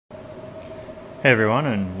Hey everyone,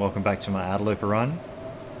 and welcome back to my Outerloper run.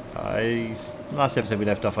 Last episode we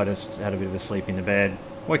left off, I just had a bit of a sleep in the bed.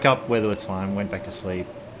 Woke up, weather was fine, went back to sleep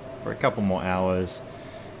for a couple more hours.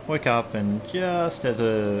 Woke up and just as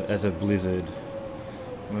a blizzard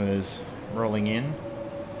was rolling in,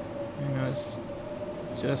 it's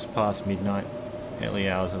just past midnight, early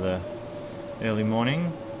hours of the early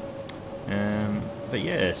morning. But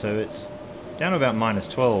yeah, so it's down to about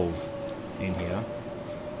 -12 in here.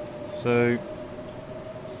 So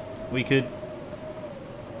we could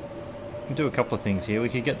do a couple of things here. We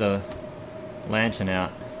could get the lantern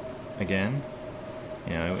out again,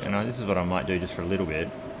 and this is what I might do just for a little bit.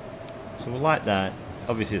 So we'll light that.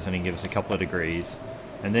 Obviously it's only going to give us a couple of degrees,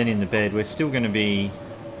 and then in the bed we're still going to be,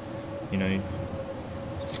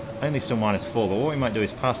 only still -4, but what we might do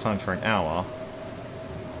is pass time for an hour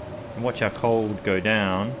and watch our cold go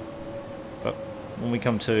down, but when we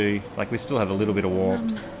come to, we still have a little bit of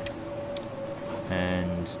warmth,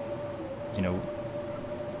 and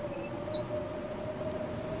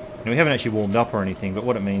we haven't actually warmed up or anything, but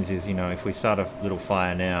what it means is, if we start a little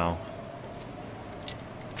fire now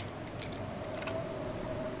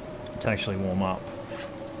to actually warm up,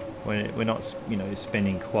 we're not,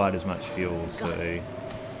 spending quite as much fuel, so...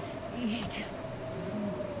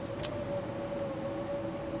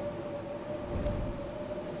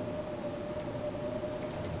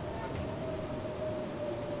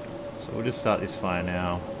 So we'll just start this fire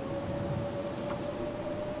now.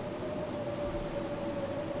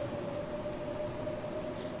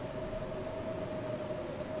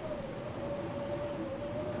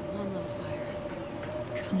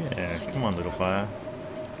 Yeah, come on little fire.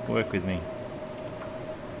 Work with me.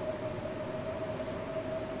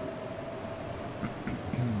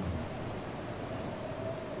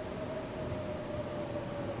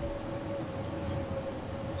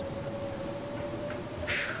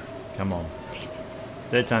 Come on. Damn it.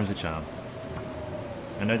 Third time's a charm.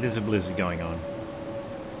 I know there's a blizzard going on.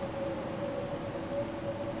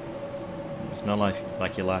 It's not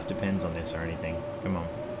like your life depends on this or anything. Come on.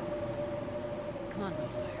 Come on, little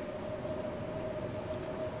fire.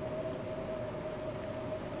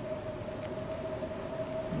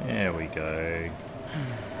 There we go.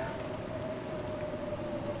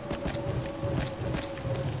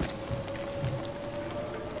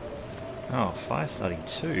 Oh, fire starting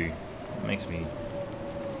too. That makes me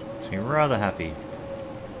rather happy.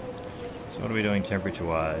 So what are we doing temperature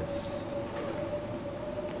wise?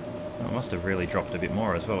 Oh, it must have really dropped a bit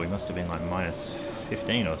more as well. We must have been like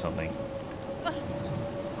 -15 or something.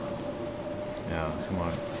 Now, come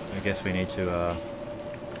on. I guess we need to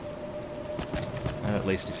add at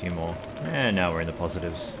least a few more. And now we're in the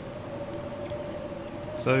positives.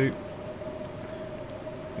 So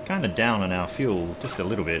we're kind of down on our fuel just a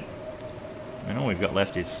little bit. And all we've got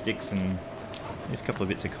left is sticks and these couple of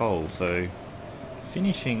bits of coal. So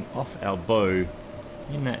finishing off our bow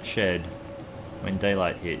in that shed when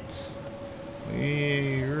daylight hits,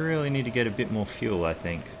 we really need to get a bit more fuel, I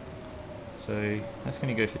think. So that's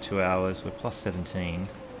going to go for 2 hours. We're +17.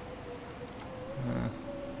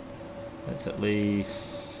 Let's at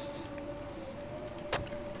least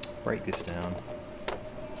break this down.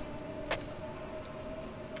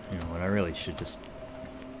 And I really should just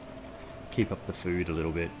keep up the food a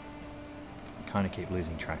little bit. Kind of keep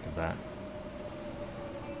losing track of that.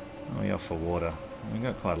 Oh, yeah, for water. We've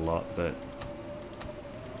got quite a lot, but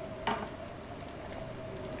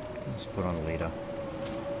let's put on a litre.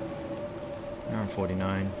 Hour and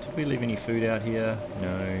 49. Did we leave any food out here?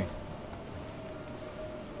 No.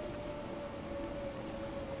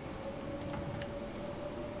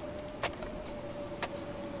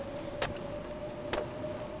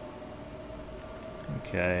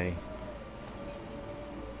 Okay.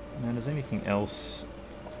 Now, does anything else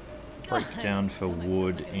break down for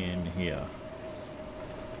wood in here?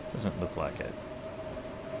 Doesn't look like it.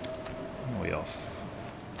 Are we off?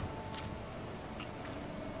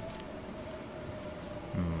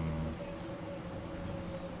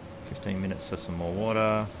 15 minutes for some more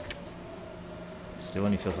water. Still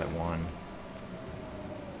only feels like 1.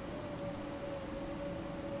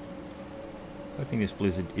 Hoping this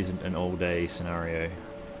blizzard isn't an all-day scenario.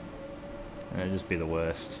 It'd just be the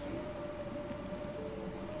worst.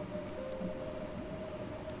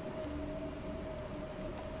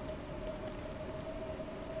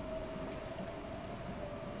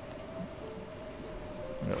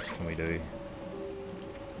 What else can we do?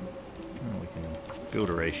 Oh, we can build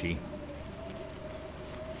a reishi.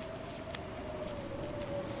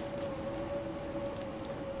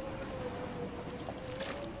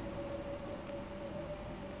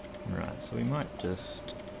 Right, so we might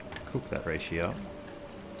just cook that reishi up.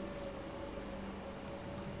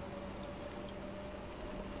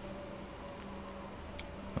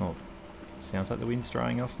 Sounds like the wind's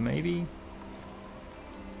drying off, maybe?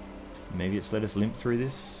 Maybe it's let us limp through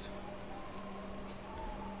this.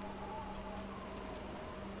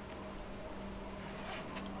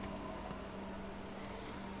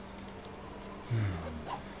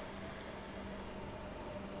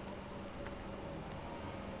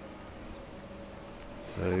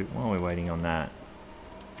 So while we're waiting on that,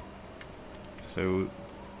 so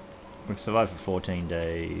we've survived for 14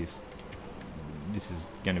 days. This is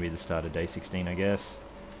going to be the start of day 16, I guess.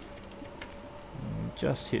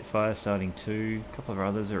 Just hit fire starting 2. A couple of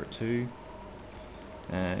others are at 2.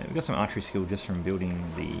 We've got some archery skill just from building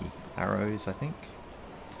the arrows, I think.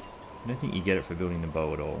 I don't think you get it for building the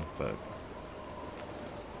bow at all, but...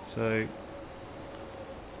 So,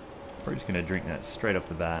 we're just going to drink that straight off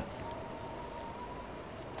the bat.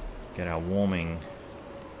 Get our warming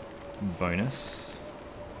bonus.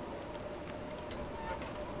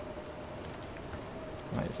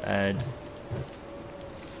 Right, let's add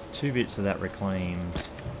 2 bits of that reclaimed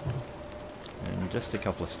and just a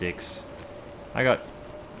couple of sticks. I got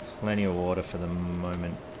plenty of water for the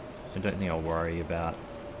moment. I don't think I'll worry about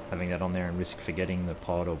having that on there and risk forgetting the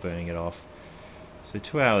pod or burning it off. So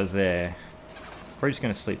 2 hours there. Probably just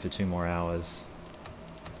going to sleep for 2 more hours.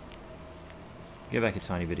 Get back a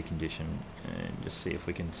tiny bit of condition and just see if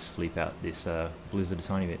we can sleep out this blizzard a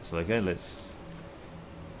tiny bit. So okay, let's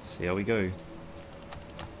see how we go.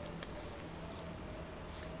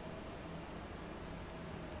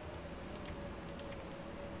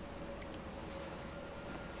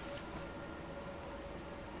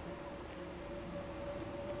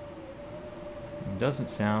 It doesn't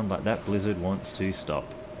sound like that blizzard wants to stop.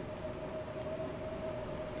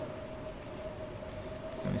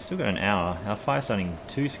 And we've still got an hour. Our fire starting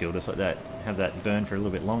 2 skill, just like that, have that burn for a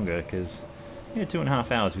little bit longer, because yeah,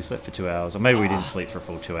 2.5 hours. We slept for 2 hours, or maybe we didn't sleep for a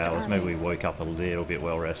full 2 hours. Maybe we woke up a little bit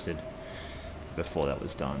well rested before that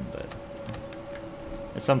was done. But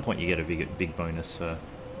at some point, you get a big bonus for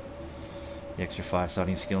the extra fire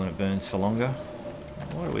starting skill, and it burns for longer.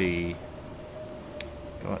 What do we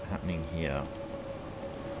got happening here?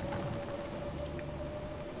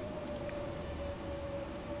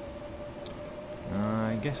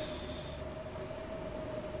 I guess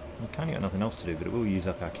we kind of got nothing else to do, but it will use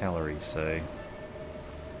up our calories, so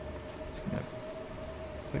just gonna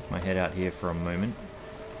whip my head out here for a moment.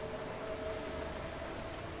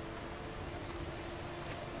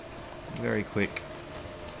 Very quick,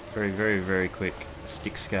 very quick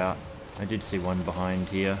stick scout. I did see one behind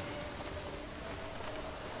here.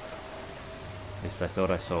 At least I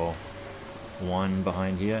thought I saw one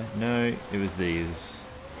behind here. No, it was these.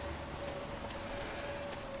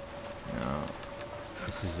 No,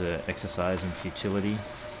 this is an exercise in futility.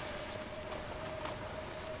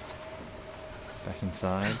 Back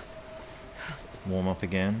inside. Warm up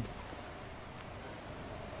again.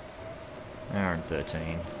 Hour and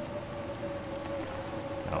 13.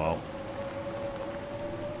 Oh well.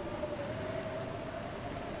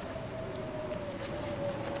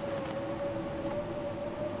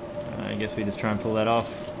 I guess we just try and pull that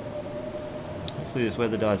off. Hopefully this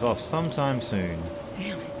weather dies off sometime soon.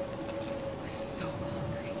 Damn it. I'm so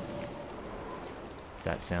hungry.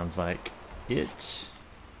 That sounds like it.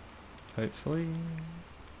 Hopefully.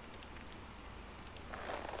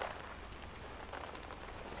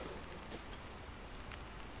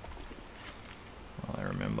 Well, I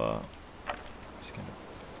remember. I'm just gonna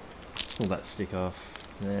pull that stick off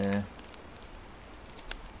there.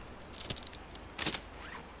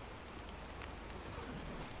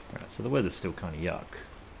 Alright, so the weather's still kind of yuck.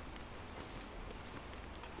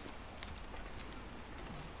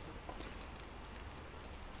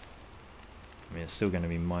 I mean, it's still going to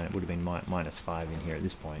be would have been -5 in here at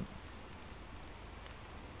this point.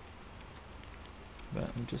 But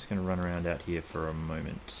I'm just going to run around out here for a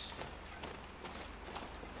moment.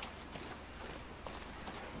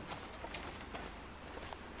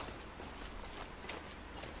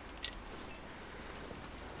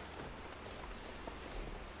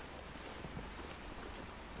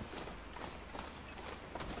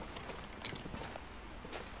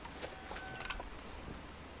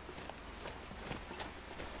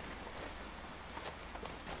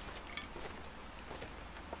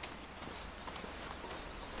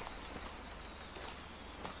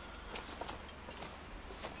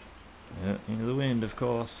 Yeah, into the wind, of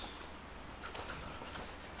course.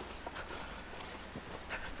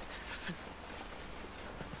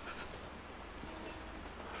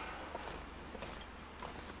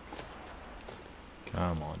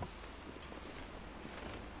 Come on.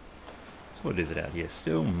 So what is it out here?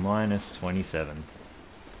 Still -27.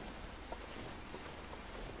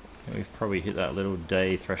 And we've probably hit that little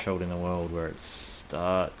day threshold in the world where it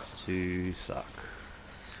starts to suck.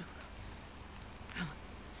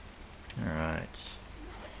 Alright.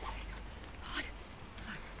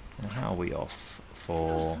 Now how are we off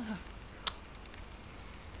for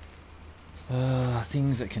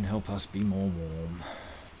things that can help us be more warm?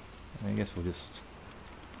 I guess we'll just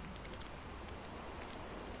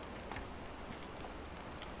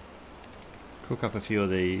cook up a few of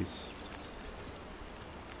these.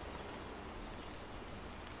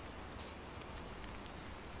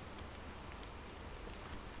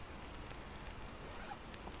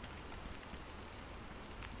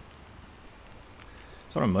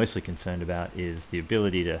 So what I'm mostly concerned about is the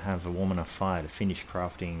ability to have a warm enough fire to finish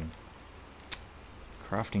crafting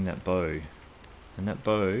that bow. And that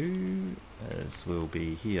bow, as will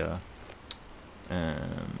be here, the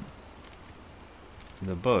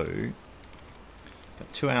bow,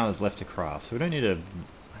 got 2 hours left to craft, so we don't need a,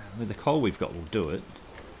 with the coal we've got we'll do it.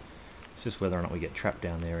 It's just whether or not we get trapped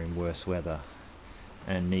down there in worse weather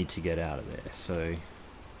and need to get out of there. So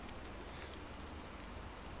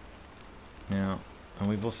now, and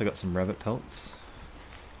we've also got some rabbit pelts,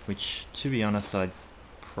 which to be honest I'd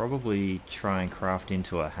probably try and craft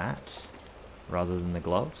into a hat rather than the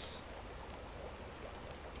gloves.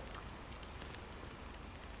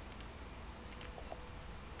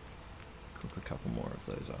 Cook a couple more of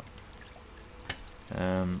those up.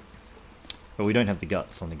 But we don't have the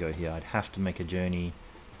guts on the go here. I'd have to make a journey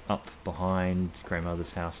up behind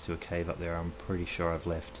grandmother's house to a cave up there. I'm pretty sure I've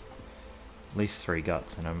left at least 3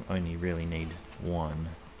 guts and I only really need 1.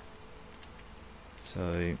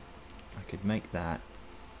 So I could make that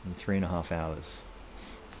in 3.5 hours.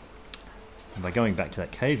 And by going back to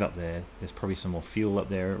that cave up there, there's probably some more fuel up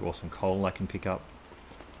there or some coal I can pick up,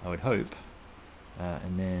 I would hope.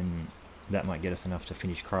 And then that might get us enough to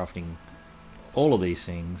finish crafting all of these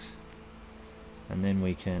things. And then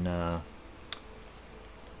we can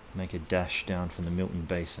make a dash down from the Milton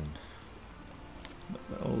Basin.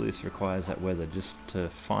 But all this requires that weather just to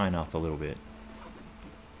fine up a little bit.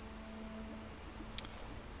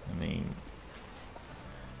 I mean,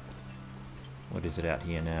 what is it out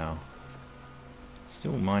here now?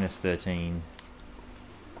 Still minus 13.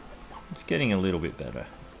 It's getting a little bit better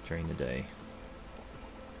during the day.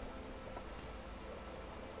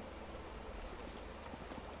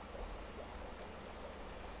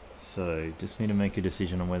 So just need to make a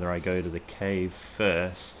decision on whether I go to the cave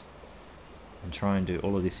first and try and do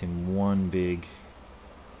all of this in one big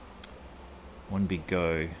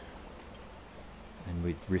go, and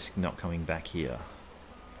we'd risk not coming back here.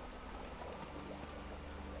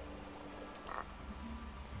 I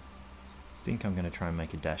think I'm going to try and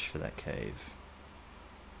make a dash for that cave.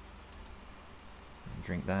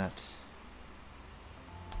 Drink that.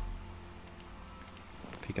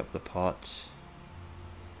 Pick up the pot.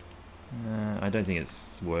 I don't think it's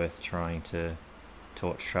worth trying to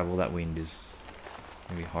torch travel. That wind is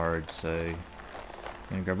going to be horrid, so I'm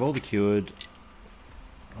going to grab all the cured.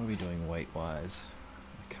 What are we doing weight wise?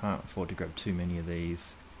 I can't afford to grab too many of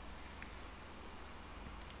these.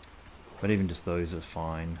 But even just those are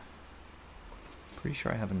fine. Pretty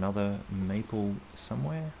sure I have another maple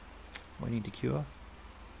somewhere I need to cure.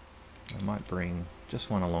 I might bring just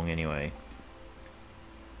one along anyway.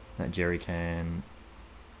 That jerry can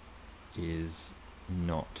is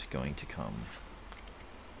not going to come.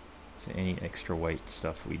 So any extra weight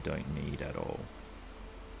stuff we don't need at all.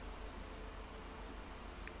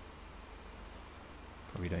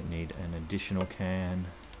 Probably don't need an additional can.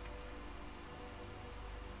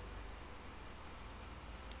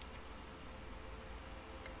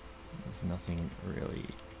 There's nothing really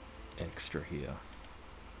extra here.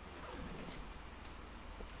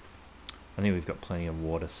 I think we've got plenty of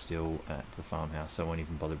water still at the farmhouse, so I won't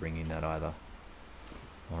even bother bringing that either.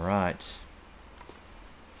 Alright.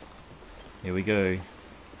 Here we go. Make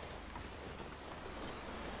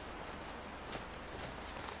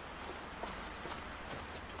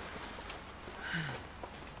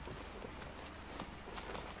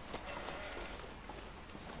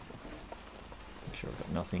sure I've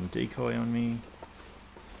got nothing decoy on me.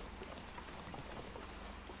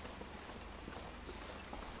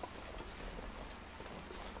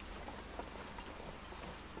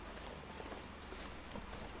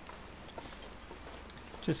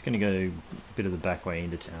 Just going to go a bit of the back way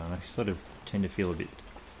into town. I sort of tend to feel a bit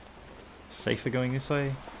safer going this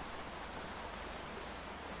way.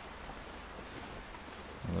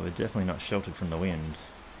 Although we're definitely not sheltered from the wind.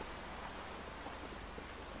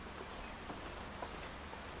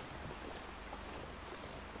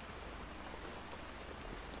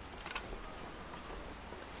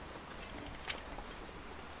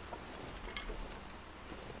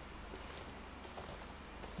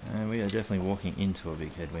 definitely walking into a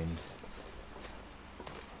big headwind.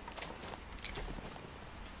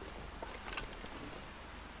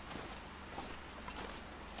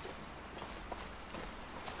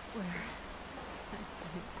 Where? I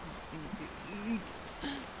need something to eat.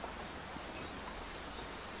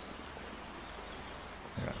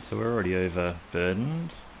 Alright, so we're already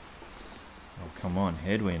overburdened. Oh, come on,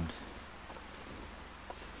 headwind.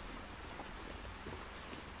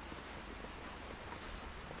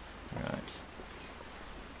 Right.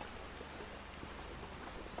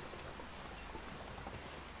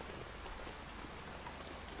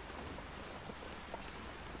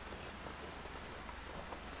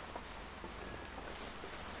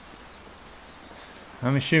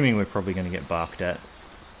 I'm assuming we're probably going to get barked at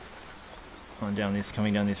on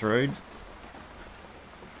coming down this road.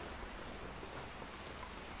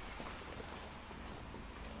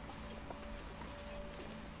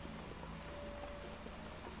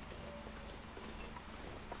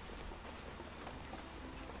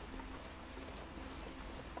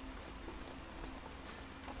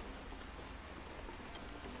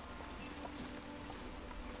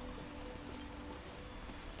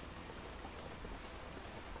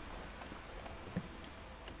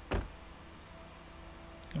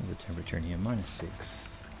 What's the temperature in here? -6.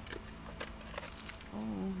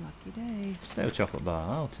 Oh, lucky day. Stale chocolate bar,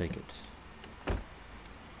 I'll take it.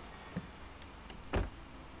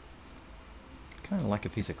 Kind of like a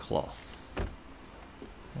piece of cloth.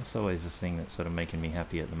 That's always this thing that's sort of making me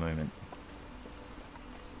happy at the moment.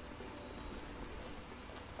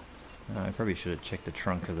 I probably should have checked the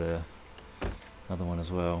trunk of the other one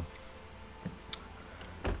as well.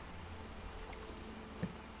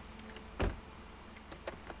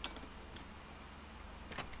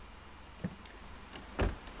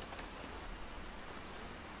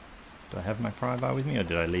 Do I have my pry bar with me, or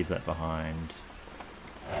did I leave that behind?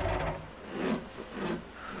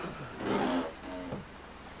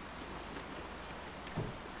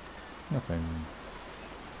 Nothing.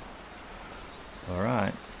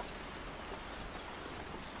 Alright.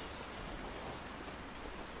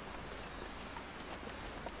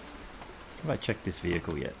 Have I checked this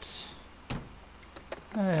vehicle yet?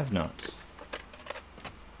 I have not.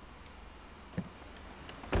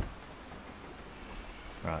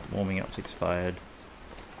 Right, warming up's expired.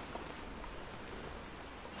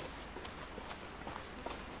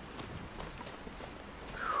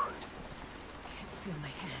 Can't feel my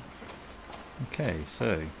hands. Okay,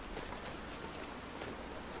 so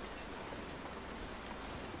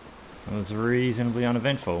it was reasonably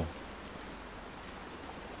uneventful.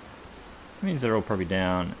 Means they're all probably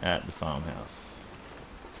down at the farmhouse.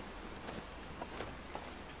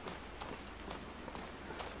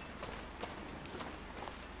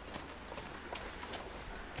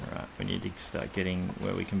 Alright, we need to start getting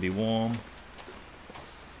where we can be warm.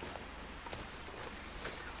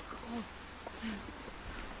 Oh.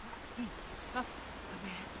 Up,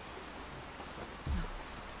 ahead. No.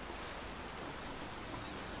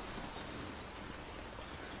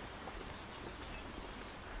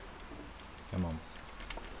 Come on.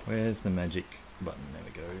 Where's the magic button? There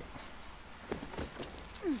we go.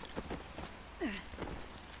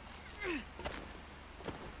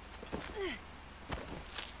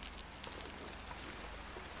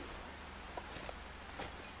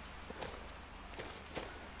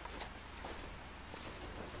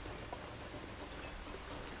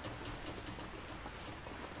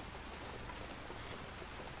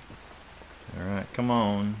 Alright, come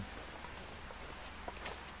on.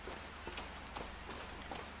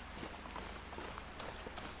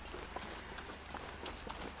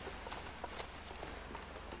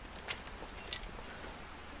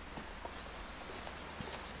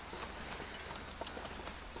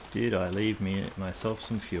 Did I leave myself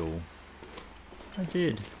some fuel? I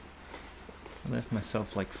did. I left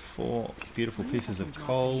myself like 4 beautiful pieces of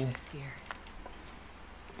coal.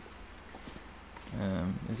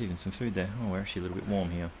 There's even some food there. Oh, we're actually a little bit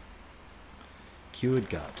warm here. Cured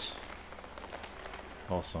gut.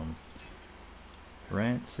 Awesome.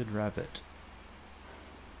 Rancid rabbit.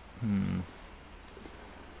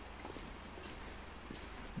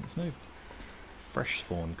 There's no fresh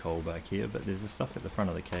spawn coal back here, but there's the stuff at the front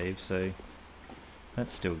of the cave, so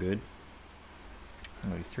that's still good.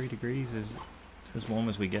 Only 3 degrees is as warm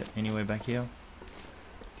as we get anywhere back here.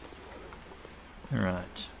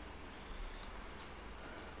 Alright.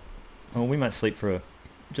 Well, we might sleep for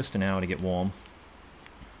just an hour to get warm.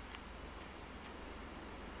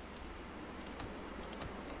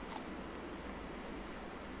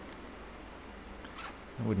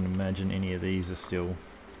 I wouldn't imagine any of these are still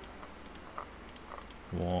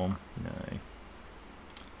warm. No.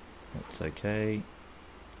 That's okay.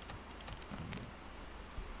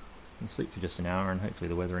 I'll sleep for just an hour and hopefully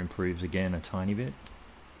the weather improves again a tiny bit.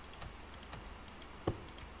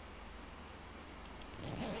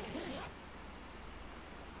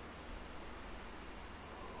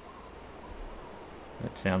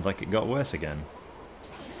 That sounds like it got worse again.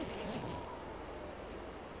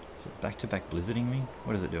 Is it back-to-back blizzarding me?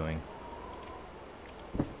 What is it doing?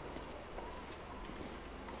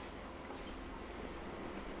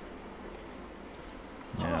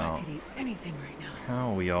 Now, I could eat anything right now.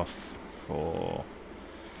 how are we off for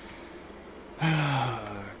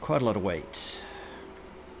quite a lot of weight?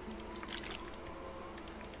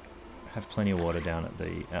 Have plenty of water down at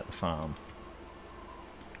the farm.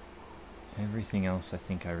 Everything else I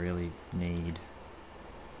think I really need.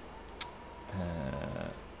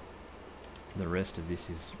 The rest of this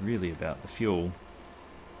is really about the fuel.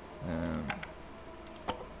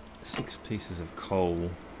 6 pieces of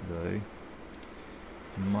coal though.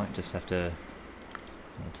 Might just have to...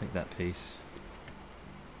 I'll take that piece.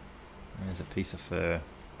 There's a piece of fur.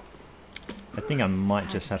 I think I might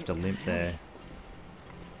just have to limp there.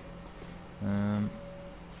 I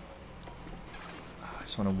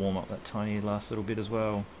just want to warm up that tiny last little bit as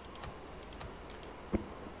well.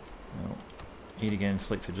 Well, eat again,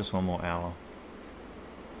 sleep for just one more hour.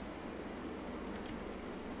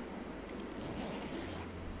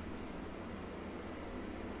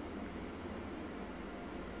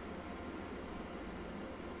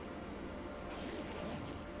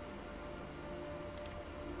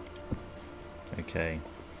 Okay.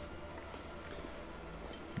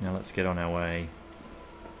 Now let's get on our way.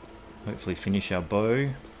 Hopefully finish our bow.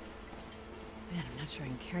 Man, I'm not sure I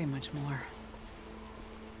can carry much more.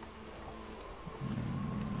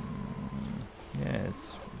 Yeah,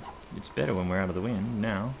 it's better when we're out of the wind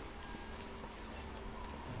now.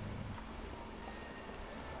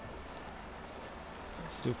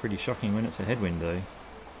 It's still pretty shocking when it's a headwind though.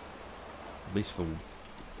 At least for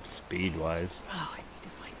speed wise. Oh, I need to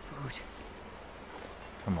find food.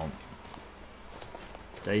 Come on.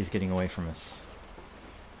 The day's getting away from us.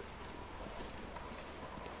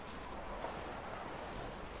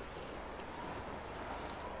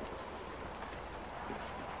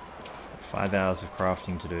 Five hours of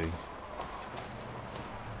crafting to do.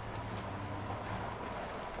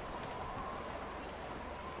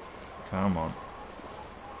 Come on.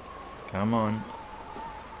 Come on.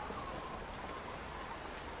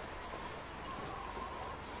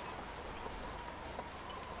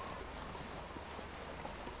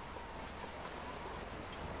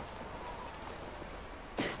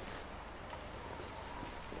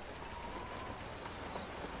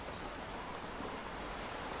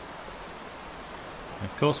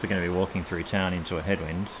 Of course we're going to be walking through town into a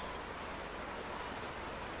headwind.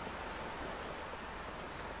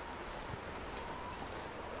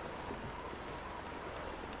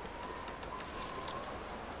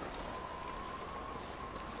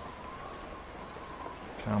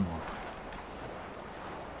 Come on.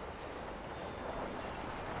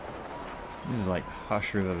 This is like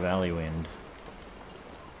Hush River Valley wind.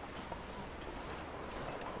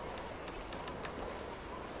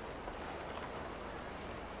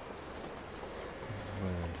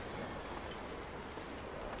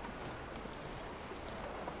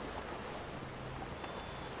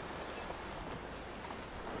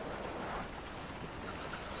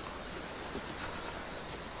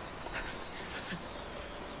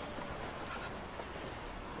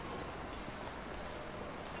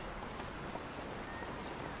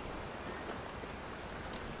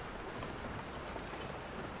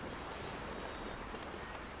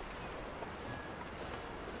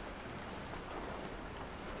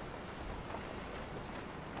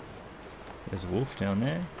 There's a wolf down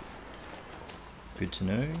there. Good to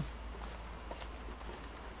know.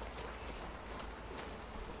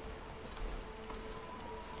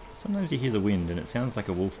 Sometimes you hear the wind and it sounds like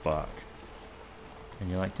a wolf bark. And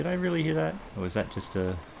you're like, did I really hear that? Or is that just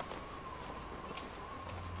an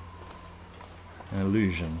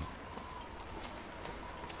illusion?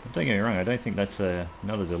 But don't get me wrong, I don't think that's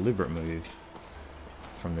not a deliberate move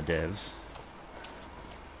from the devs.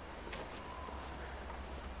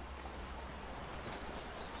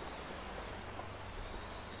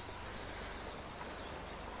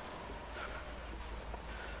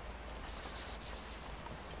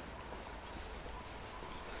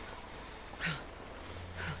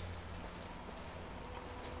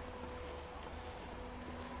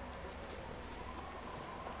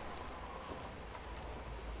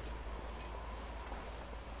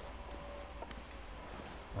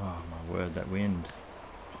 Oh my word, that wind.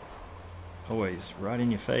 Always right in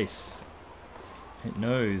your face. It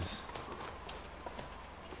knows.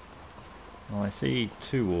 Well, I see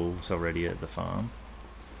 2 wolves already at the farm.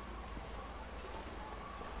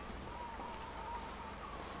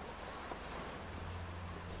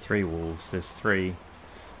 Three wolves. There's 3.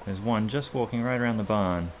 There's 1 just walking right around the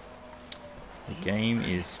barn. The game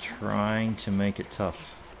is trying to make it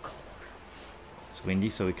tough. It's windy,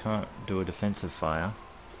 so we can't do a defensive fire.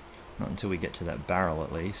 Not until we get to that barrel,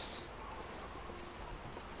 at least.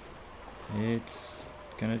 It's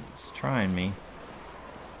trying me.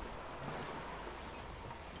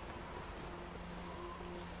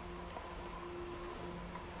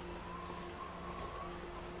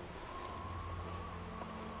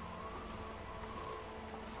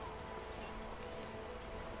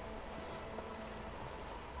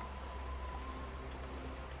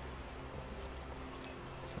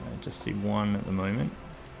 So I just see 1 at the moment.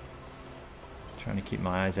 Trying to keep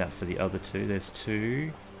my eyes out for the other 2. There's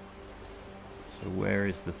 2. So where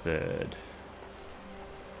is the 3rd?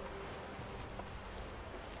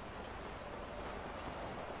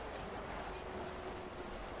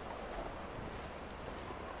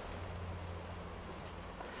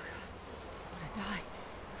 I'm gonna die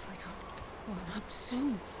if I don't warm up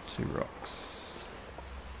soon. 2 rocks.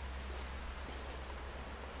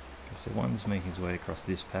 Okay, so 1's making his way across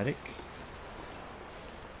this paddock.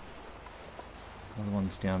 Another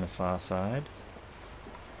one's down the far side.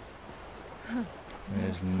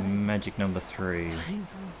 There's magic number 3. Dying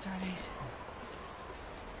from the stardate.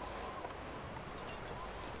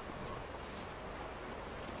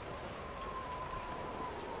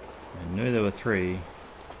 I knew there were 3.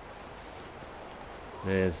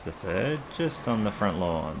 There's the 3rd, just on the front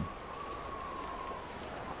lawn.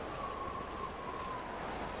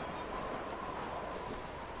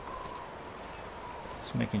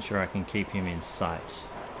 Just making sure I can keep him in sight.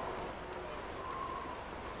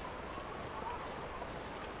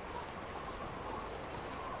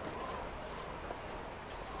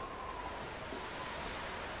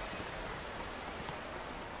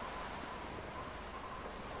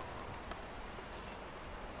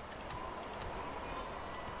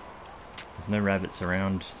 There's no rabbits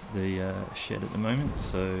around the shed at the moment,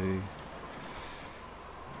 so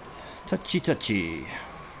touchy.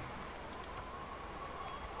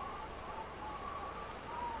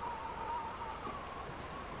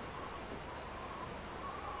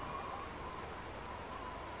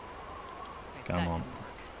 Come on.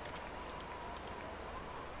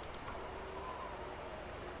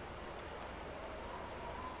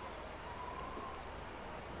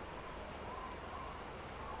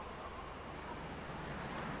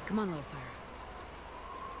 Come on, little fire.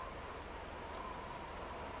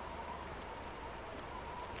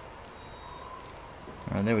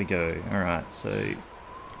 Alright, there we go. Alright, so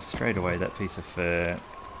straight away that piece of fur.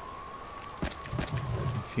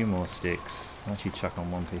 A few more sticks. I'll actually chuck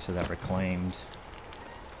on 1 piece of that reclaimed.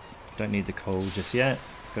 Don't need the coal just yet.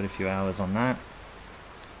 Got a few hours on that.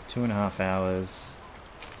 2.5 hours.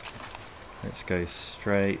 Let's go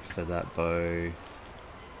straight for that bow.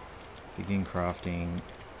 Begin crafting.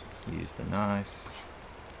 Use the knife.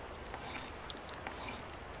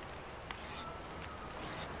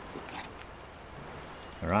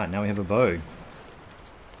 Alright, now we have a bow.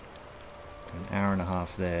 An hour and a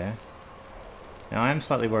half there. Now I am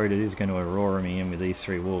slightly worried it is going to aurora me in with these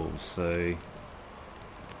 3 wolves, so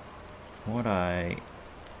what a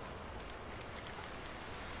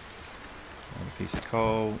piece of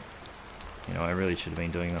coal. You know, I really should have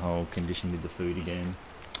been doing the whole condition with the food again.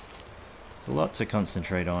 It's a lot to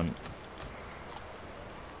concentrate on.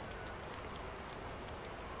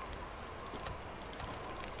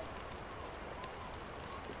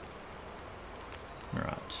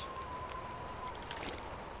 Right.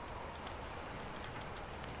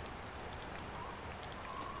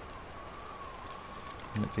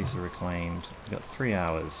 And a piece of reclaimed. We've got 3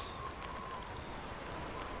 hours.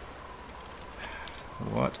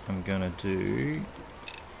 What I'm gonna do,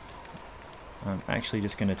 I'm actually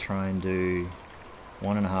just gonna try and do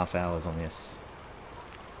 1.5 hours on this.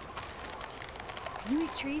 Can you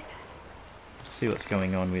retrieve? See what's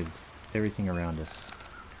going on with everything around us.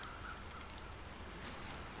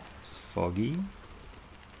 It's foggy.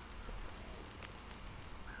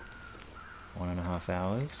 1.5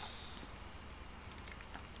 hours.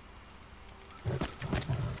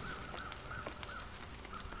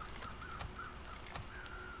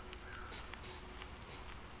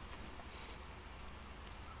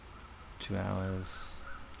 Hours.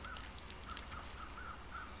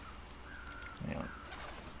 Hang on.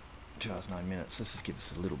 2 hours 9 minutes. Let's just give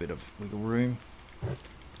us a little bit of wiggle room.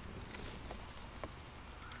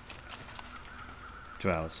 2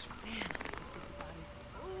 hours. Man, the body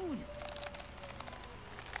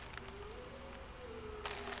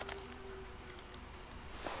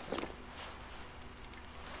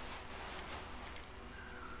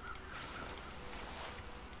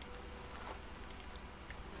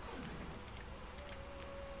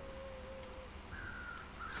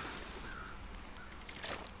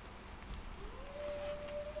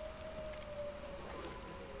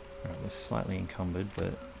slightly encumbered,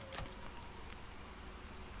 but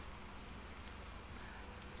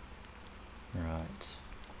right.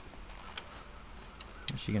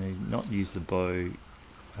 I'm actually going to not use the bow,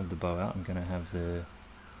 have the bow out. I'm going to have the,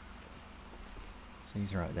 so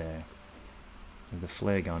he's right there, have the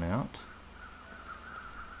flare gun out.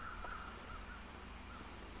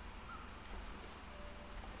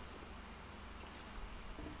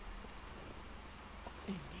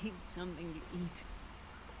 I need something to eat.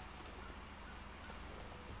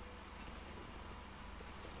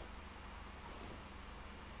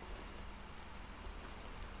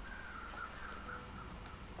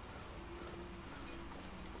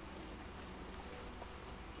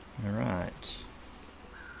 Alright.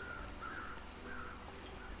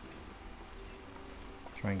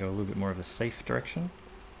 Try and go a little bit more of a safe direction.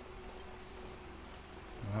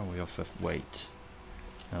 How are we off of weight?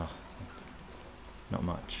 Oh, not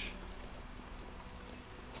much.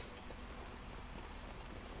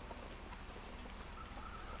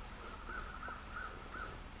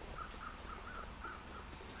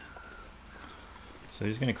 So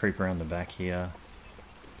he's going to creep around the back here,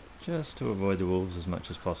 just to avoid the wolves as much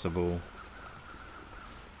as possible.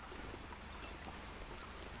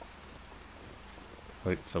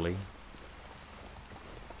 Hopefully.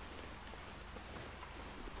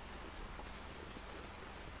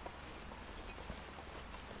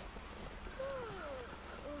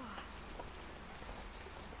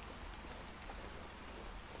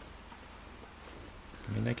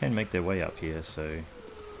 I mean, they can make their way up here, so...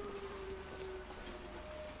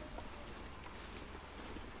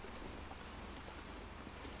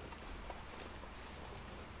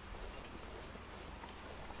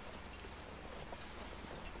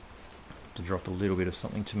 to drop a little bit of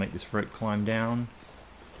something to make this rope climb down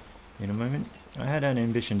in a moment. I had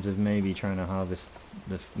ambitions of maybe trying to harvest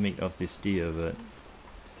the meat of this deer, but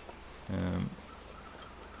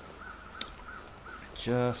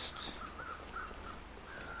just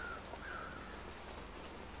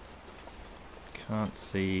can't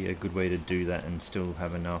see a good way to do that and still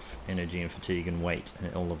have enough energy and fatigue and weight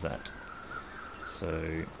and all of that. So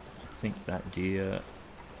I think that deer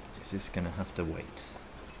is just going to have to wait.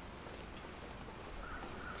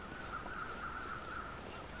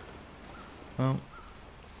 Well,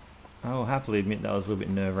 I'll happily admit that was a little bit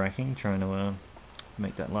nerve-wracking trying to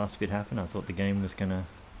make that last bit happen. I thought the game was going to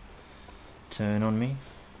turn on me.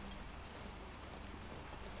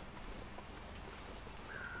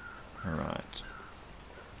 Alright.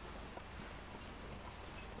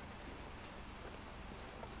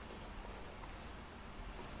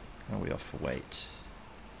 How are we off for weight?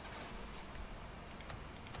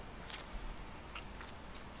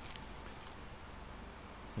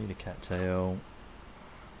 Need a cattail.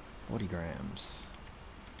 40 grams.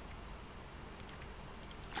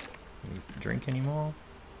 Do we drink anymore?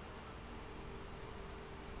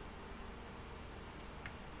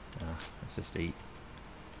 Let's just eat.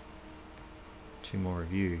 2 more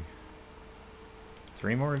review.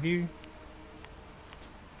 3 more review?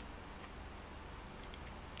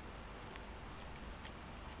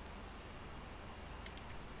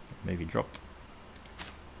 Maybe drop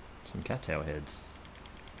some cattail heads.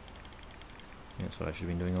 That's what I should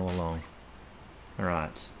have been doing all along.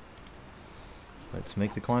 Alright. Let's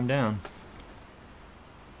make the climb down.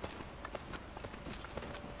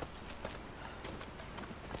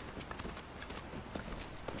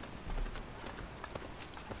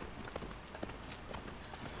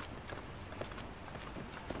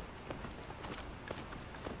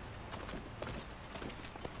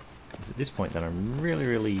 It's at this point that I'm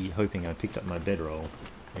really hoping I picked up my bedroll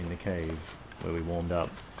in the cave where we warmed up.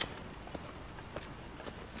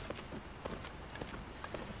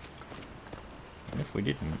 If we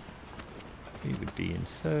didn't, we would be in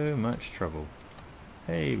so much trouble.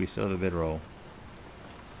 Hey, we still have a bedroll.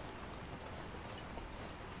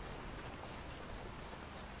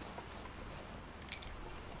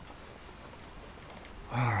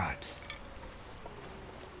 Alright.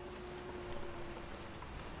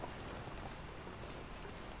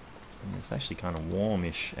 It's actually kind of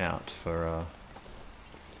warmish out for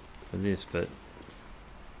this, but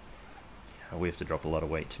we have to drop a lot of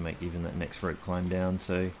weight to make even that next rope climb down,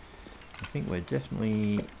 so I think we're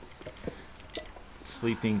definitely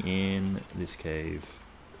sleeping in this cave.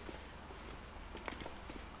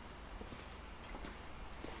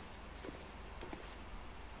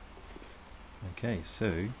 Okay,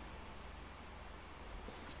 so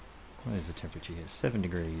what is the temperature here? 7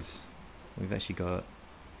 degrees. We've actually got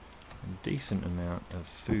a decent amount of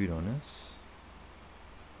food on us.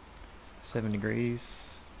 7 degrees.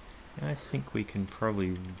 I think we can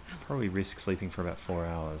probably risk sleeping for about 4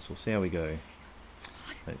 hours. We'll see how we go.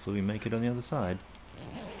 Hopefully we make it on the other side.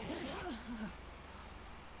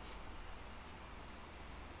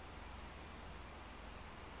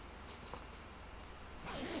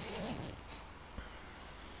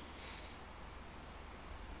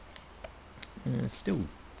 Still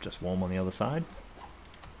just warm on the other side.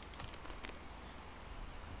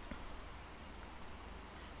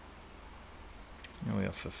 Now we're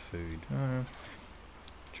off for food.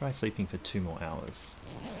 Try sleeping for 2 more hours.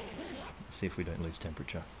 See if we don't lose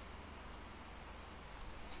temperature.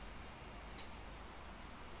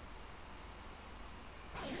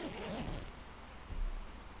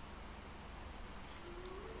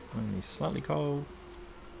 Only slightly cold.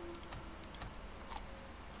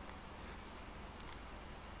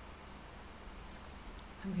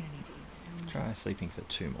 I'm gonna need to eat soon. Try sleeping for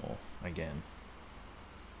 2 more again.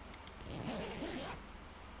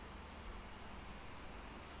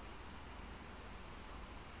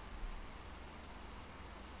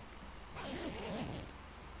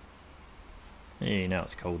 Yeah, now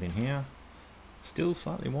it's cold in here. Still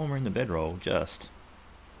slightly warmer in the bedroll, just.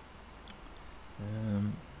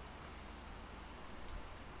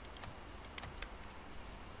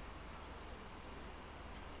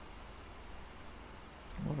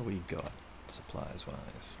 What do we got,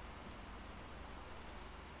 supplies-wise?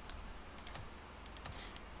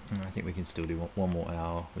 I think we can still do 1 more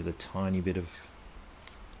hour with a tiniest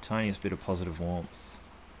bit of positive warmth.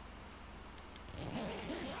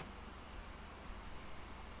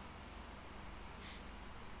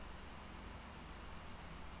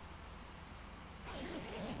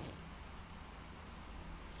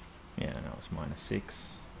 Yeah, now it's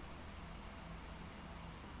 -6.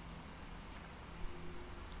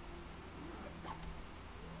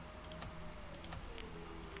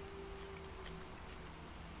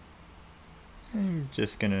 I'm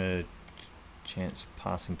just gonna chance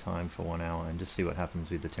passing time for 1 hour and just see what happens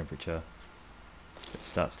with the temperature. If it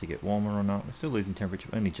starts to get warmer or not. We're still losing temperature,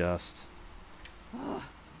 only just. Oh,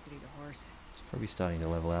 I could eat a horse. It's probably starting to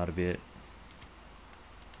level out a bit.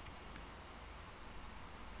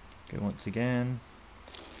 Go once again.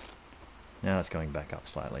 Now it's going back up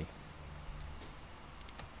slightly.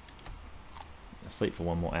 Sleep for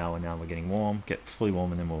 1 more hour, now we're getting warm. Get fully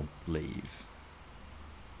warm and then we'll leave.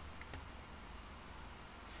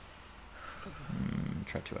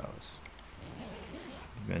 Try 2 hours.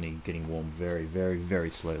 We're only getting warm very, very, very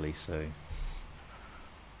slowly, so...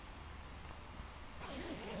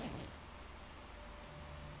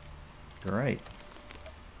 Great.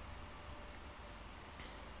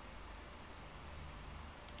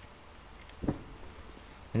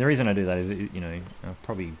 And the reason I do that is, you know, I've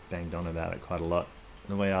probably banged on about it quite a lot.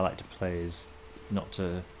 The way I like to play is not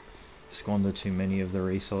to squander too many of the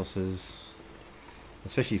resources,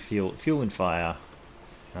 especially fuel and fire,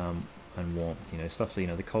 and warmth. You know, stuff that, you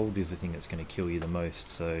know, the cold is the thing that's going to kill you the most.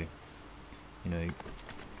 So, you know,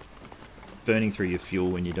 burning through your fuel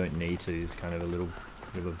when you don't need to is kind of a little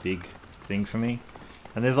bit of a big thing for me.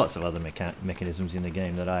 And there's lots of other mechanisms in the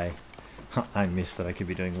game that I miss that I could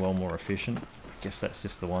be doing well more efficient. I guess that's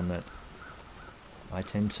just the one that I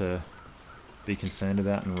tend to be concerned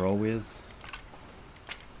about and roll with.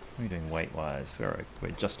 What are we doing weight-wise?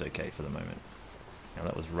 We're just okay for the moment. Now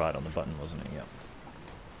that was right on the button, wasn't it? Yep.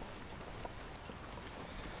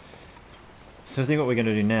 So I think what we're going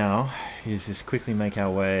to do now is just quickly make our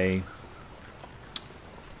way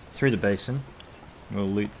through the basin. We'll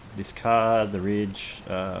loot this car, the ridge,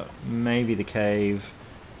 maybe the cave,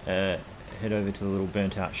 head over to the little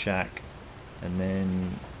burnt out shack, and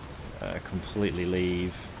then completely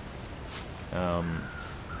leave.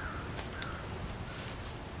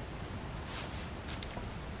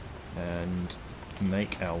 And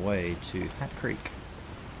make our way to Hat Creek.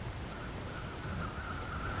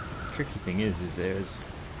 The tricky thing is there's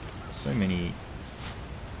so many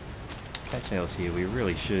cattails here we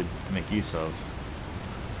really should make use of.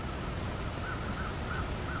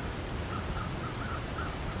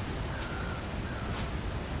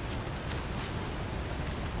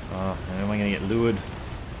 Oh, and am I going to get lured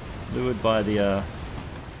by the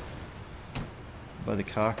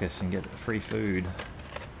carcass and get free food?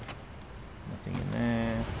 Nothing in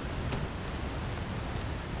there.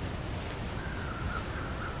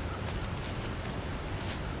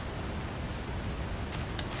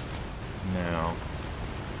 Now,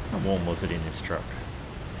 how warm was it in this truck?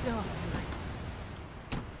 So hungry.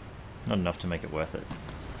 Not enough to make it worth it.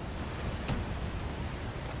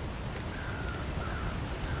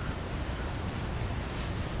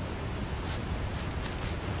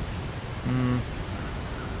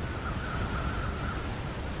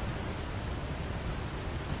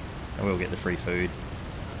 I will get the free food.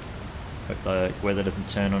 Hope the weather doesn't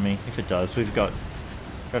turn on me. If it does, we've got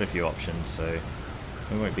a few options, so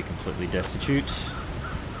we won't be completely destitute.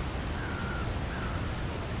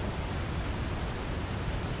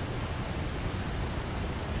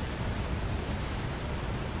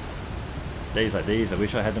 It's days like these, I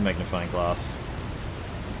wish I had the magnifying glass.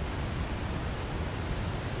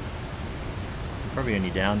 I'm probably only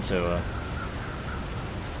down to a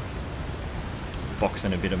box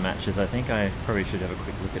and a bit of matches. I think I probably should have a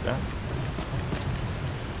quick look at that.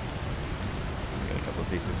 Got a couple of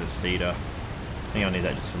pieces of cedar. I think I need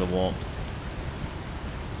that just for the warmth.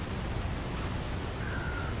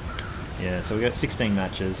 Yeah, so we got 16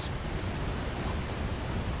 matches.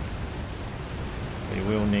 We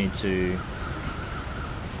will need to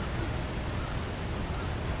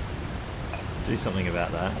do something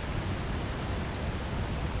about that.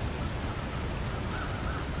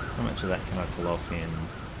 How much of that can I pull off in?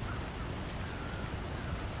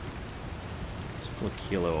 Just pull a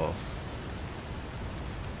kilo off.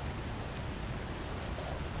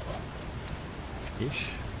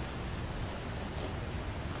 Ish.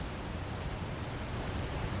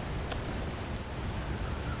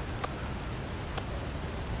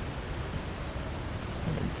 Just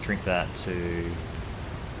going to drink that to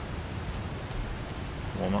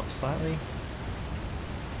warm up slightly.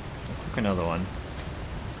 I'll cook another one.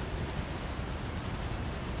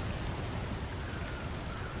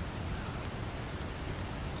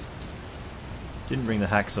 Didn't bring the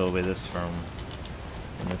hacksaw with us from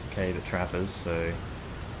the cave at Trappers, so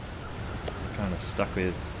I'm kind of stuck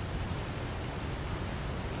with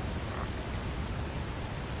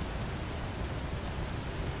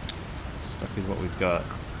what we've got.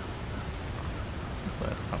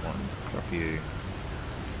 What's that one? Drop you.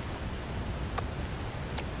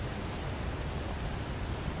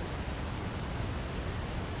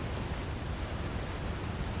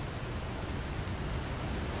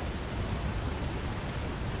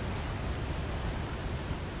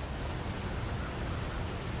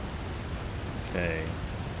 Okay.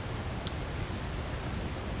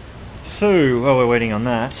 So, while we're waiting on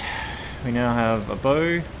that, we now have a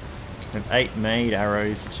bow. We have 8 made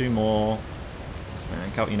arrows, 2 more.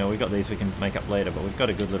 You know, we've got these we can make up later, but we've got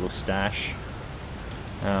a good little stash.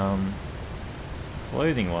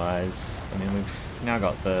 Clothing wise, I mean, we've now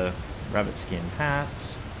got the rabbit skin hat,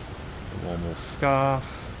 the warm wool scarf.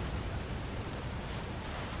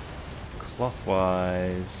 Cloth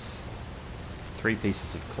wise, 3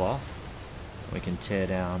 pieces of cloth. We can tear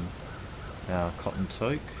down our cotton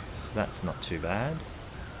toque, so that's not too bad.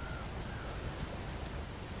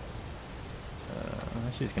 I'm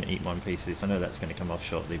actually just going to eat one piece of this. I know that's going to come off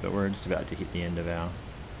shortly, but we're just about to hit the end of our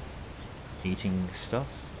eating stuff.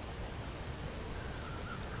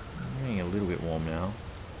 I'm getting a little bit warm now.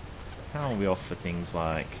 How are we off for things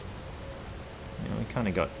like, you know, we kind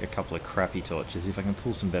of got a couple of crappy torches. If I can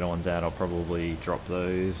pull some better ones out, I'll probably drop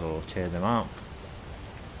those or tear them up.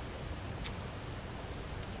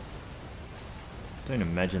 Don't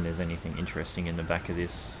imagine there's anything interesting in the back of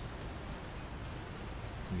this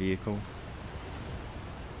vehicle.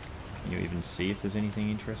 Can you even see if there's anything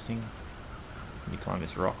interesting? Can you climb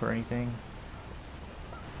this rock or anything?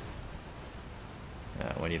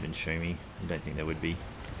 It won't even show me. I don't think there would be.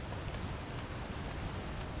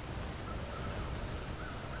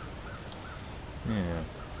 Yeah.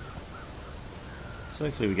 So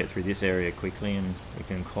hopefully we get through this area quickly and we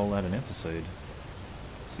can call that an episode.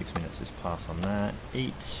 6 minutes just pass on that.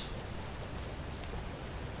 Eat.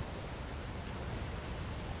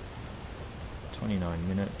 "29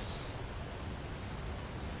 minutes.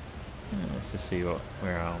 Let's just see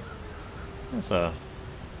where our... That's a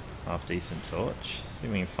half decent torch. See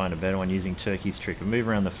if we can find a better one using Turkey's trick. Move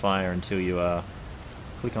around the fire until you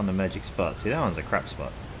click on the magic spot. See, that one's a crap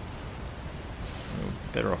spot. We're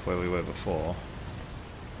better off where we were before.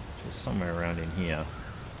 Just somewhere around in here.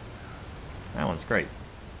 That one's great.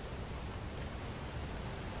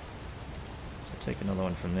 So take another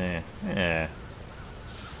one from there. Yeah.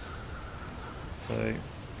 So...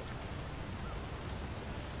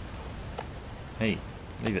 Hey,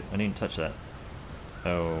 leave it. I didn't touch that.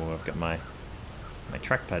 Oh, I've got my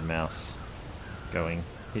trackpad mouse going,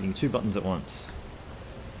 hitting 2 buttons at once.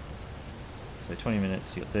 So 20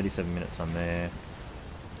 minutes, you got 37 minutes on there.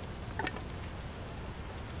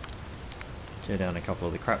 Tear down a couple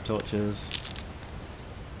of the crap torches.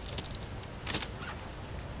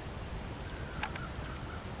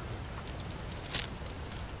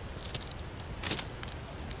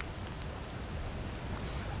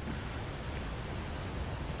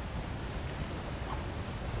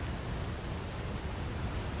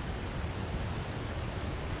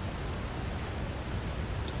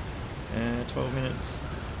 12 minutes.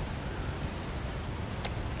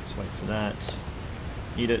 Let's wait for that.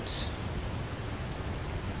 Eat it.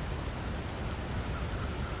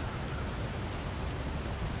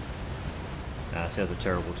 Ah, this has a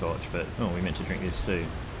terrible torch, but oh, we meant to drink this too.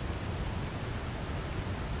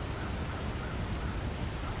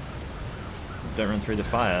 Don't run through the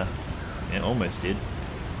fire. Yeah, almost did.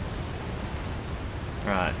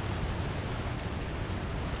 Right.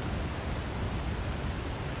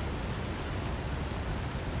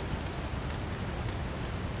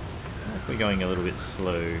 We're going a little bit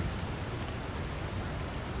slow.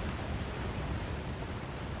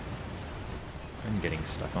 I'm getting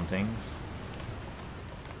stuck on things.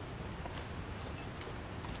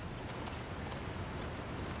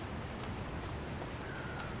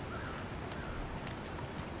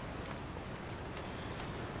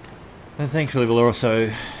 And thankfully we're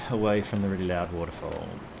also away from the really loud waterfall.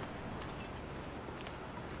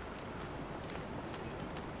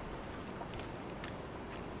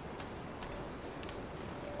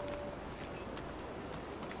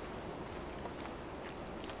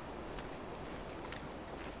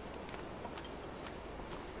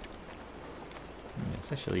 Yeah,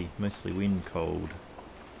 it's actually mostly wind cold.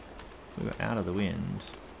 If we were out of the wind,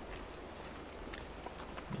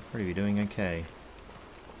 we'd probably be doing okay.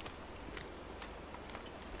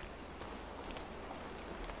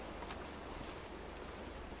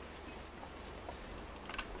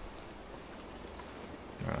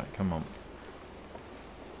 Alright, come on.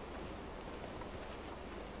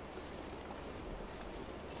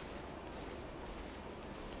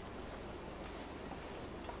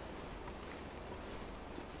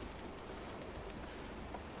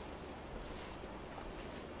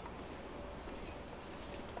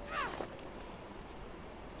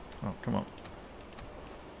 Oh, come on.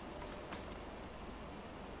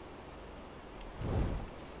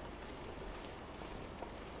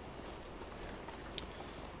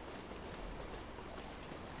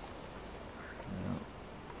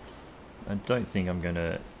 I don't think I'm going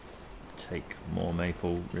to take more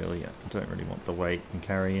maple, really. I don't really want the weight and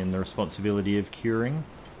carry and the responsibility of curing.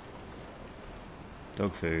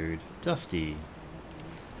 Dog food. Dusty.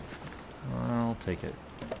 I'll take it.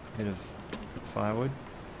 A bit of firewood.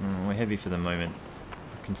 We're heavy for the moment.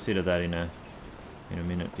 I'll consider that in a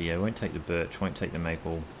minute, but yeah, won't take the birch, won't take the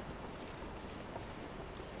maple.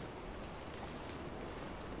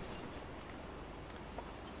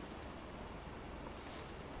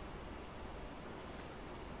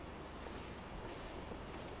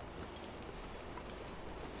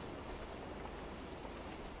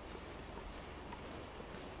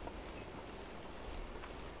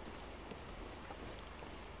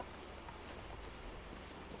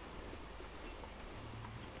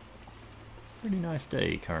 Pretty nice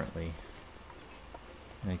day currently.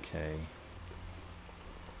 Okay.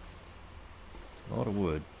 A lot of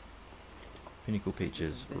wood. Pinnacle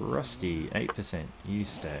peaches. Rusty, 8%. You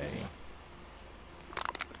stay.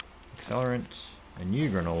 Accelerant. A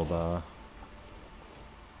new granola bar.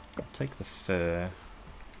 I'll take the fur.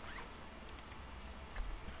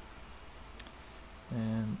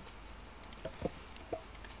 And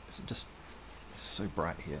is it just so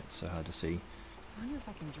bright here? It's so hard to see. I wonder if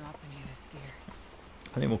I can drop any of this gear.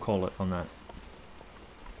 I think we'll call it on that.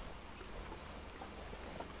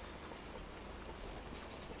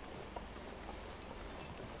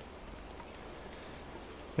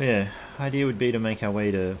 But yeah, idea would be to make our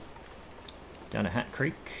way down to Hat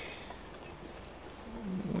Creek.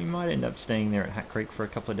 We might end up staying there at Hat Creek for a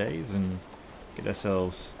couple of days and get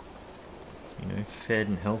ourselves, fed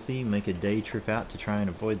and healthy. Make a day trip out to try and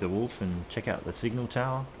avoid the wolf and check out the signal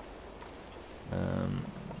tower.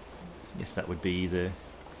 I guess that would be the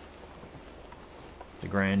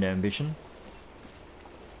grand ambition.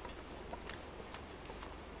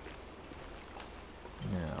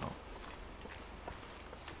 Now,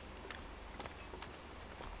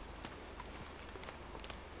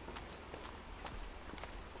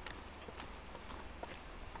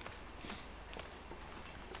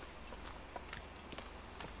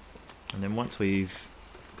 and then once we've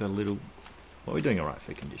got a little, well, we're doing alright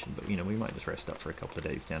for condition, but we might just rest up for a couple of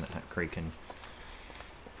days down at Hat Creek and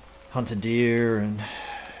hunt a deer and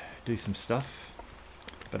do some stuff.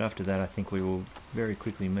 But after that I think we will very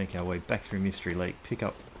quickly make our way back through Mystery Lake, pick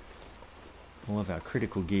up all of our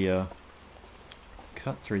critical gear,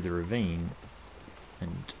 cut through the ravine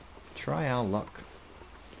and try our luck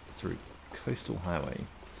through Coastal Highway.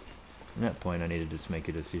 At that point I need to just make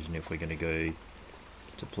a decision if we're going to go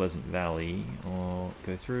to Pleasant Valley or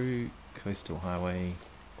go through Coastal Highway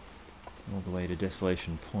all the way to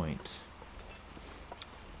Desolation Point.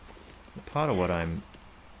 Part of what I'm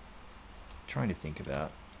trying to think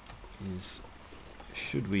about is,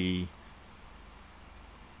 should we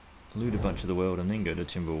loot a bunch of the world and then go to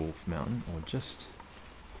Timberwolf Mountain, or just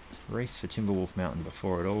race for Timberwolf Mountain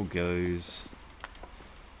before it all goes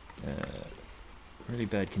really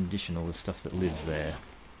bad condition, all the stuff that lives there.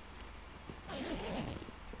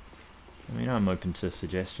 I mean, I'm open to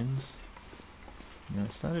suggestions. You know,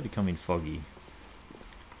 it started to come in foggy.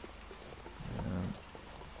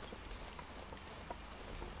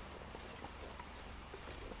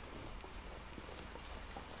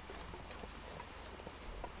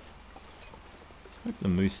 Hope the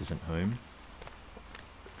moose isn't home.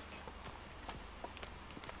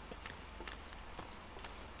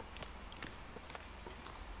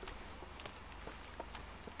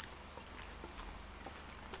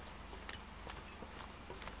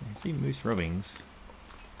 I see moose rubbings.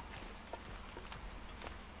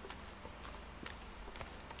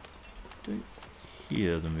 Don't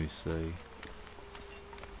hear the moose though.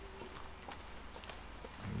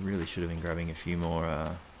 I really should have been grabbing a few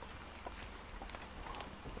more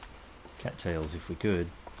cattails if we could.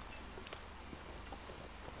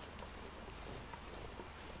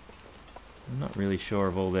 I'm not really sure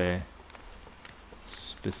of all their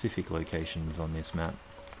specific locations on this map.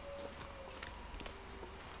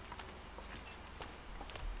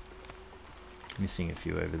 Missing a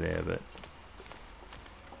few over there, but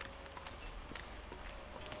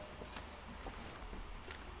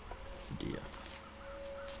it's a deer.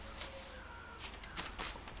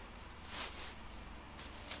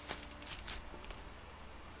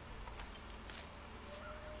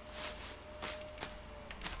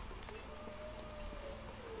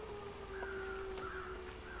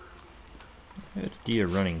 I heard a deer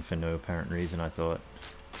running for no apparent reason, I thought.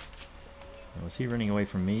 Was he running away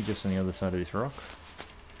from me just on the other side of this rock?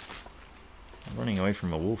 I'm running away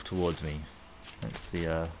from a wolf towards me. That's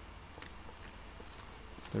the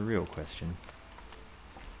real question.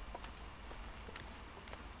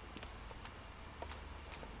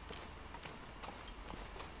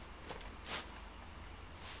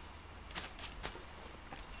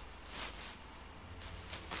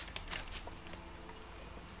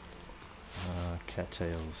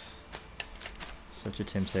 Cattails. Such a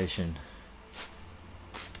temptation.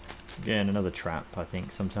 Again, another trap, I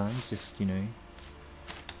think, sometimes. Just, you know,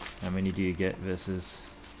 how many do you get versus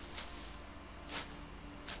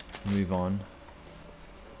move on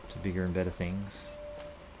to bigger and better things.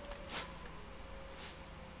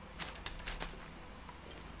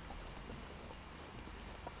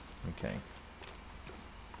 Okay.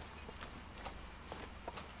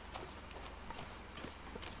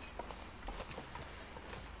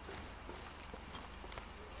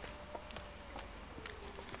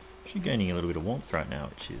 Actually gaining a little bit of warmth right now,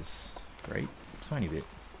 which is great. Tiny bit.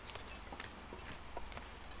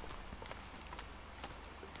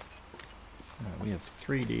 We have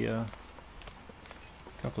 3 deer,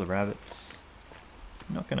 a couple of rabbits.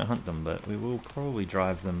 I'm not going to hunt them, but we will probably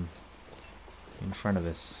drive them in front of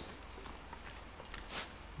us.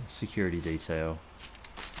 Security detail.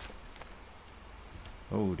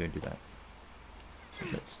 Oh, don't do that.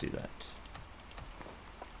 Let's do that.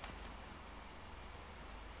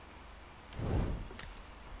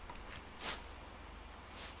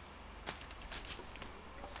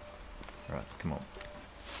 Alright, come on.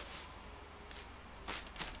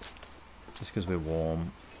 Just because we're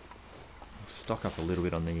warm, we'll stock up a little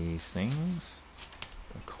bit on these things.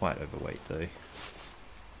 We're quite overweight though.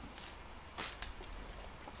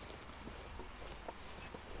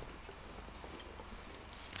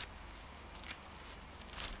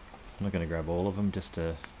 I'm not going to grab all of them, just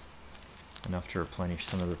enough to replenish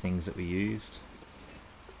some of the things that we used.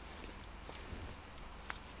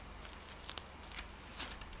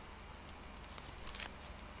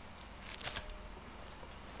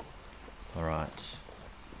 Alright.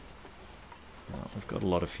 We've got a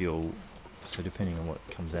lot of fuel, so depending on what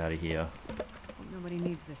comes out of here. Nobody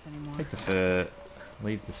needs this anymore. Take the fur,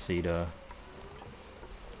 leave the cedar.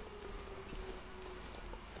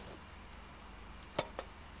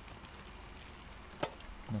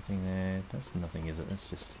 Nothing there. That's nothing, is it? That's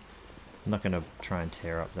just... I'm not going to try and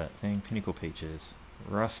tear up that thing. Pinnacle peaches.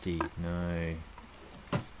 Rusty. No.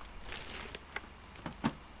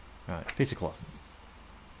 Right. Piece of cloth.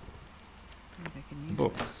 Maybe they can use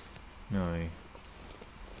Book. this. No.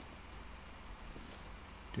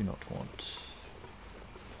 Do not want.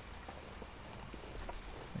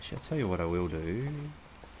 Actually, I'll tell you what I will do.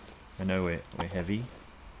 I know we're heavy.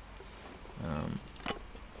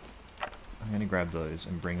 I'm going to grab those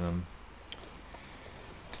and bring them.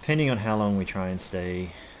 Depending on how long we try and stay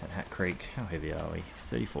at Hat Creek. How heavy are we?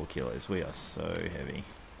 34 kilos. We are so heavy.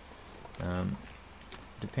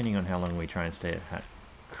 Depending on how long we try and stay at Hat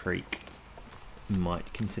Creek,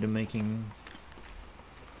 might consider making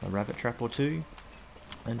a rabbit trap or two.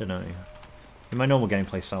 I don't know. In my normal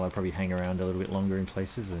gameplay style, I'd probably hang around a little bit longer in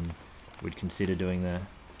places and would consider doing the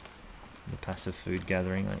passive food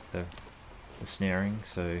gathering, like the snaring.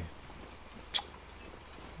 So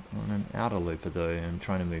on an Outerloper though, I'm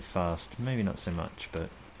trying to move fast. Maybe not so much, but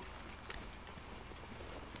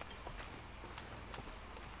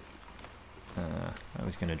I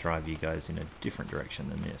was going to drive you guys in a different direction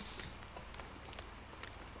than this.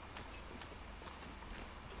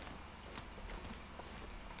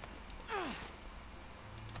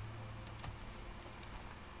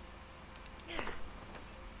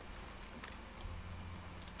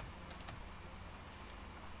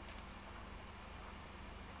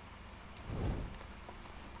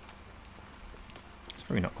 It's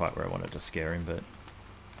probably not quite where I wanted to scare him, but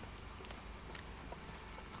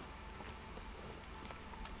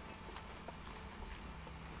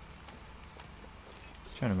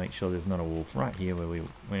trying to make sure there's not a wolf right here where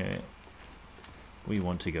we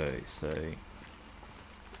want to go. So it's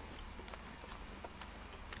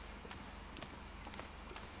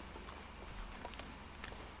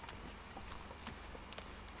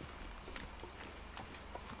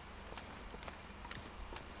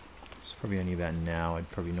probably only about now I'd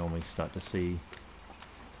probably normally start to see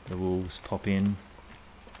the wolves pop in.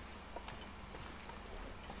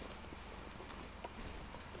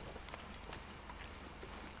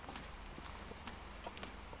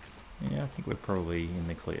 Yeah, I think we're probably in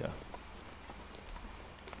the clear.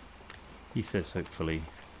 He says hopefully.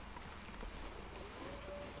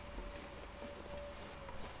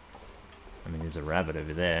 I mean, there's a rabbit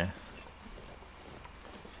over there.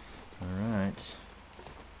 Alright.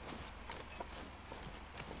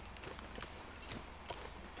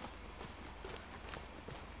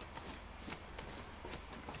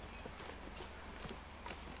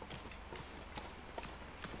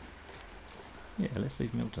 Yeah, let's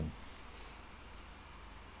leave Milton.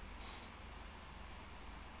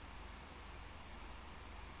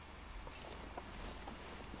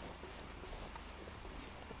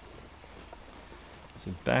 So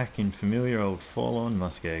back in familiar old forlorn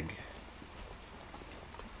muskeg.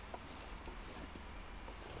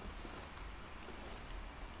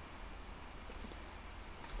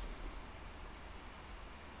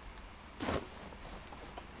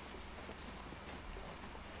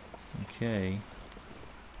 Okay.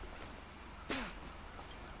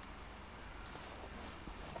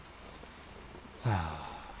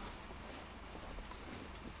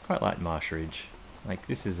 Quite like Marsh Ridge. Like,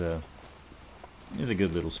 this is a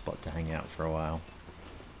good little spot to hang out for a while.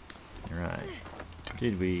 Alright.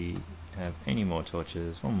 Did we have any more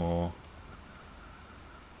torches? One more.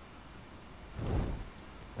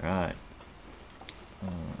 Alright.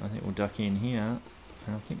 I think we'll duck in here,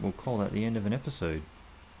 and I think we'll call that the end of an episode.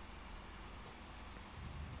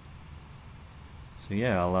 So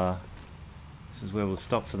yeah, this is where we'll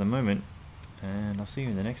stop for the moment, and I'll see you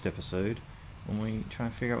in the next episode when we try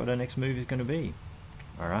and figure out what our next move is going to be.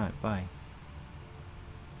 Alright, bye.